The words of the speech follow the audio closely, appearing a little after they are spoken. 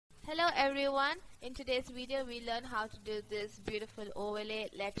everyone, in today's video we learn how to do this beautiful overlay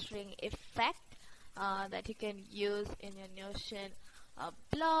lettering effect that you can use in your Notion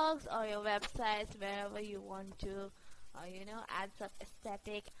blogs or your websites, wherever you want to add some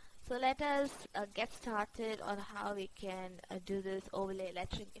aesthetic. So let us get started on how we can do this overlay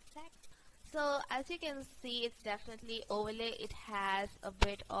lettering effect. So as you can see, it's definitely overlay. It has a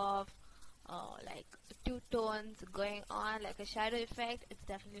bit of like two tones going on, like a shadow effect. It's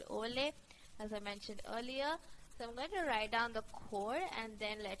definitely overlay, as I mentioned earlier. So I'm going to write down the code, and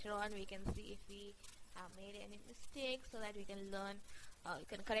then later on we can see if we have made any mistakes, so that we can learn, we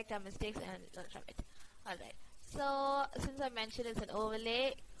can correct our mistakes and learn from it. Alright, so since I mentioned it's an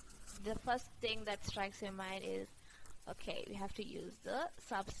overlay, the first thing that strikes your mind is, okay, we have to use the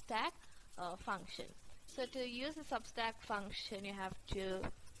Substack function. So to use the Substack function, you have to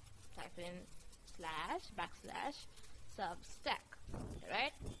type in //Substack,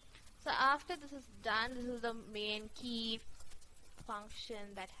 right? So after this is done, this is the main key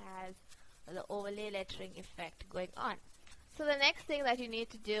function that has the overlay lettering effect going on. So the next thing that you need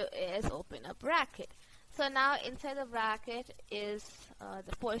to do is open a bracket. So now inside the bracket is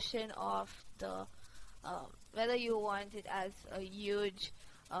the portion of the whether you want it as a huge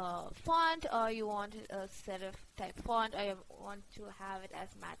font, or you want it a serif type font, or you want to have it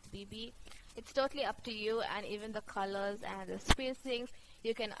as MathBB. It's totally up to you, and even the colors and the spacings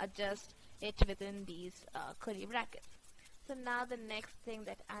you can adjust it within these curly brackets. So now the next thing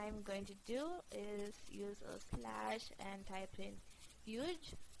that I'm going to do is use a slash and type in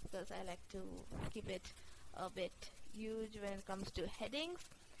huge, because I like to keep it a bit huge when it comes to headings,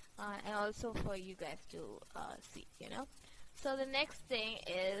 and also for you guys to see, So the next thing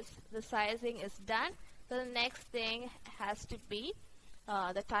is the sizing is done. So the next thing has to be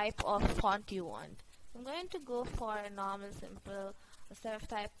the type of font you want. I'm going to go for a normal simple serif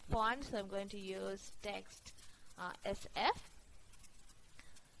type font, so I'm going to use text SF.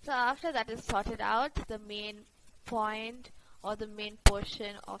 So after that is sorted out, the main point or the main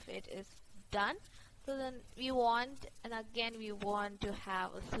portion of it is done. So then we want, and again we want to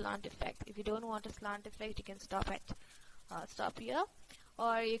have a slant effect. If you don't want a slant effect, you can stop here,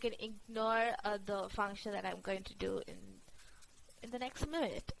 or you can ignore the function that I'm going to do in the next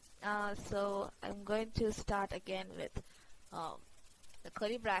minute. So I'm going to start again with the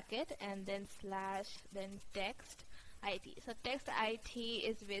curly bracket, and then slash, then text IT. So text IT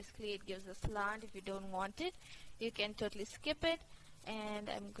is basically, it gives a slant. If you don't want it, you can totally skip it. And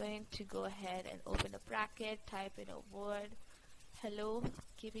I'm going to go ahead and open a bracket, type in a word, hello,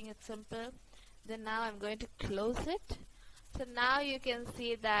 keeping it simple. Then now I'm going to close it. So now you can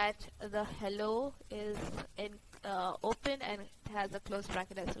see that the hello is open, and it has a closed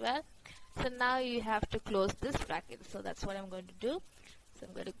bracket as well. So now you have to close this bracket. So that's what I'm going to do. So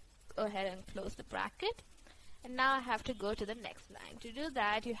I'm going to go ahead and close the bracket. And now I have to go to the next line. To do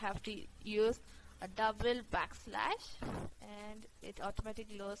that, you have to use a double backslash, and it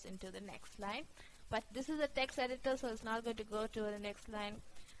automatically goes into the next line. But this is a text editor, so it's not going to go to the next line.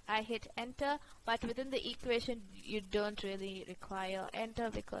 I hit enter, but within the equation you don't really require enter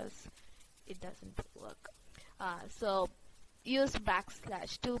because it doesn't work. So use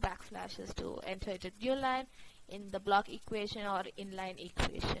backslash, 2 backslashes to enter it a new line in the block equation or inline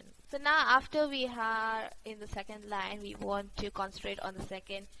equation. So now after we are in the second line, we want to concentrate on the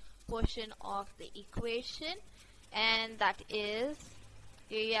second portion of the equation, and that is,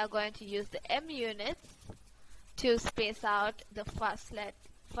 we are going to use the M units to space out the first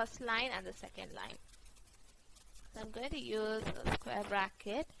line and the second line. So I'm going to use a square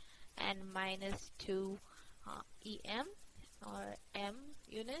bracket and -2 EM or M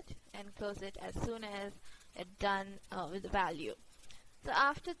unit, and close it as soon as it's done with the value. So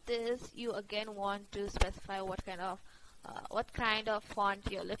after this, you again want to specify what kind of font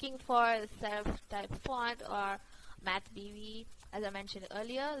you're looking for, serif type font or MathBB, as I mentioned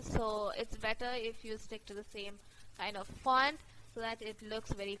earlier. So it's better if you stick to the same kind of font, so that it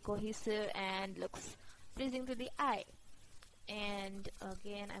looks very cohesive and looks pleasing to the eye. And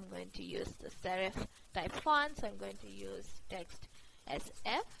again, I'm going to use the serif type font, so I'm going to use text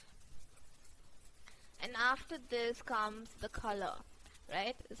SF. And after this comes the color,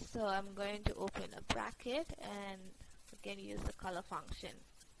 right? So I'm going to open a bracket and again use the color function.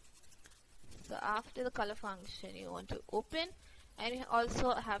 So after the color function, you want to open, and you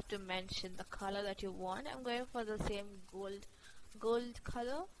also have to mention the color that you want. I'm going for the same gold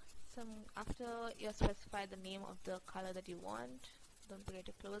color. So after you specify the name of the color that you want, don't forget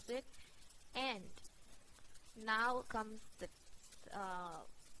to close it. And now comes the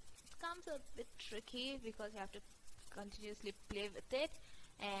comes a bit tricky, because you have to continuously play with it,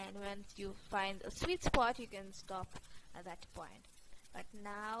 and once you find a sweet spot you can stop at that point. But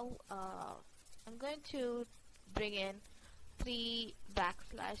now I'm going to bring in 3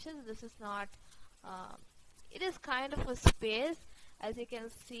 backslashes. This is not it is kind of a space, as you can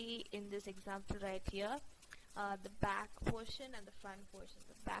see in this example right here. The back portion and the front portion.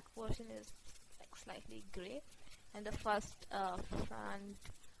 The back portion is like slightly gray, and the first front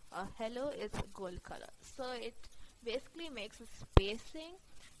hello is gold color. So it basically makes a spacing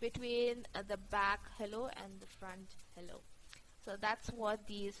between the back hello and the front hello. So that's what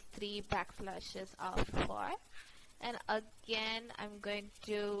these 3 backslashes are for. And again, I'm going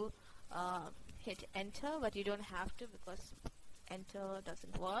to hit enter, but you don't have to because enter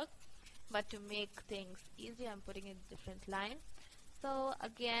doesn't work. But to make things easy, I'm putting in a different line. So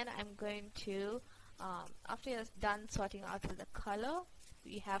again, I'm going to, after you're done sorting out with the color,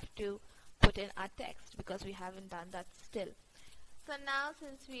 we have to put in our text because we haven't done that still. So now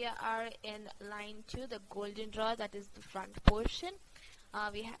since we are in line 2, the goldenrod, that is the front portion,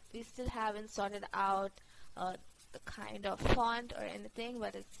 we still haven't sorted out the kind of font or anything,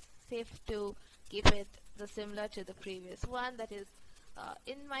 but it's safe to keep it similar to the previous one. That is,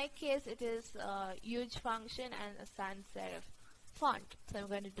 in my case, it is a huge function and a sans serif font. So I'm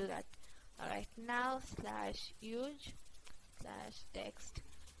going to do that. Alright, now /huge /text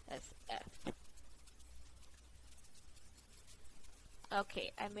SF.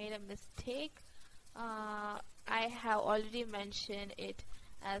 Okay, I made a mistake. I have already mentioned it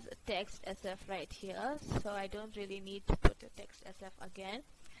as a text SF right here, so I don't really need to put a text SF again.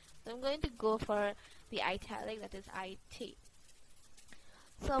 So I'm going to go for the italic, that is IT.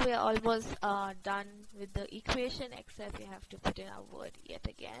 So we are almost done with the equation, except we have to put in our word yet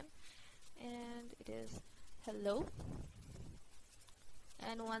again, and it is hello.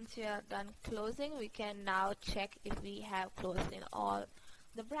 And once we are done closing, we can now check if we have closed in all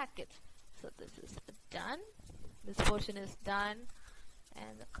the brackets. So this is done, this portion is done,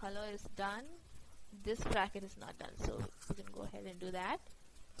 and the color is done. This bracket is not done, so we can go ahead and do that.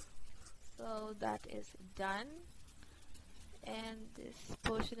 So that is done, and this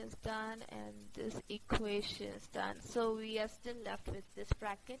portion is done, and this equation is done. So we are still left with this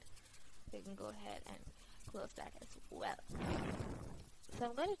bracket. We can go ahead and close that as well. So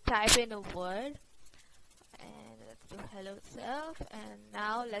I'm going to type in a word, and let's do hello self, and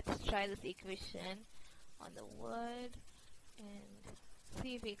now let's try this equation on the word and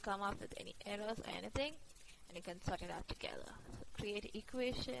see if we come up with any errors or anything, and you can sort it out together. So create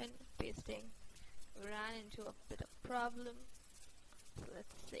equation, pasting, ran into a bit of problem. So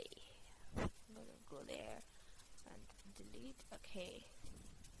let's see, I'm going to go there and delete. Okay,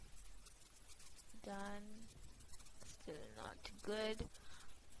 done. Still not good.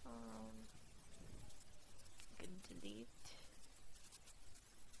 Can delete.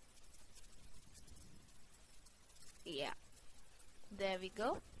 Yeah, there we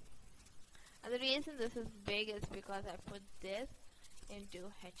go. And the reason this is big is because I put this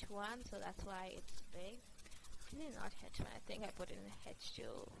into H1, so that's why it's big. Actually not H1, I think I put it in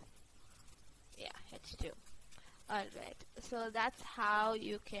H2. Yeah, H2. Alright, so that's how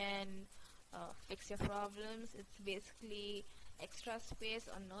you can fix your problems. It's basically extra space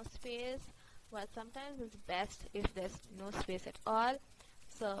or no space, but sometimes it's best if there's no space at all.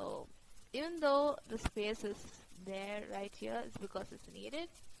 So even though the space is there right here, it's because it's needed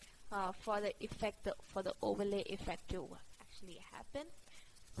for the effect, for the overlay effect to actually happen.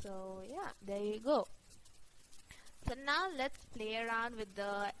 So yeah, there you go. So now let's play around with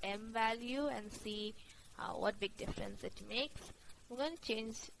the M value and see what big difference it makes. We're going to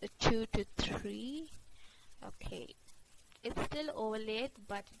change the 2 to 3. Okay, it's still overlaid,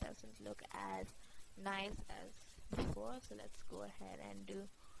 but it doesn't look as nice as before. So let's go ahead and do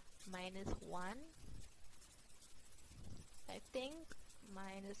 -1. I think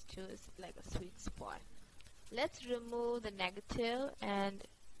 -2 is like a sweet spot. Let's remove the negative and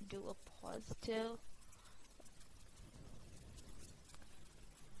do a positive.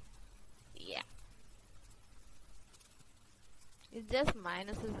 Yeah, it just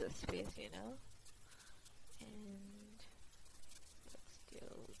minuses the space, you know. And let's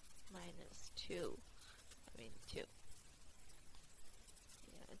do -2. I mean 2.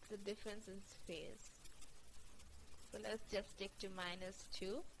 Yeah, it's the difference in space. So let's just stick to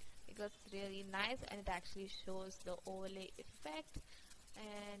 -2 because it's really nice and it actually shows the overlay effect.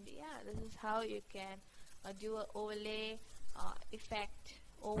 And yeah, this is how you can do an overlay effect,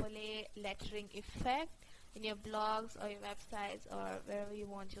 overlay lettering effect in your blogs or your websites or wherever you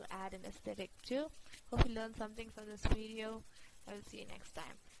want to add an aesthetic to. Hope you learned something from this video. I will see you next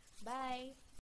time. Bye.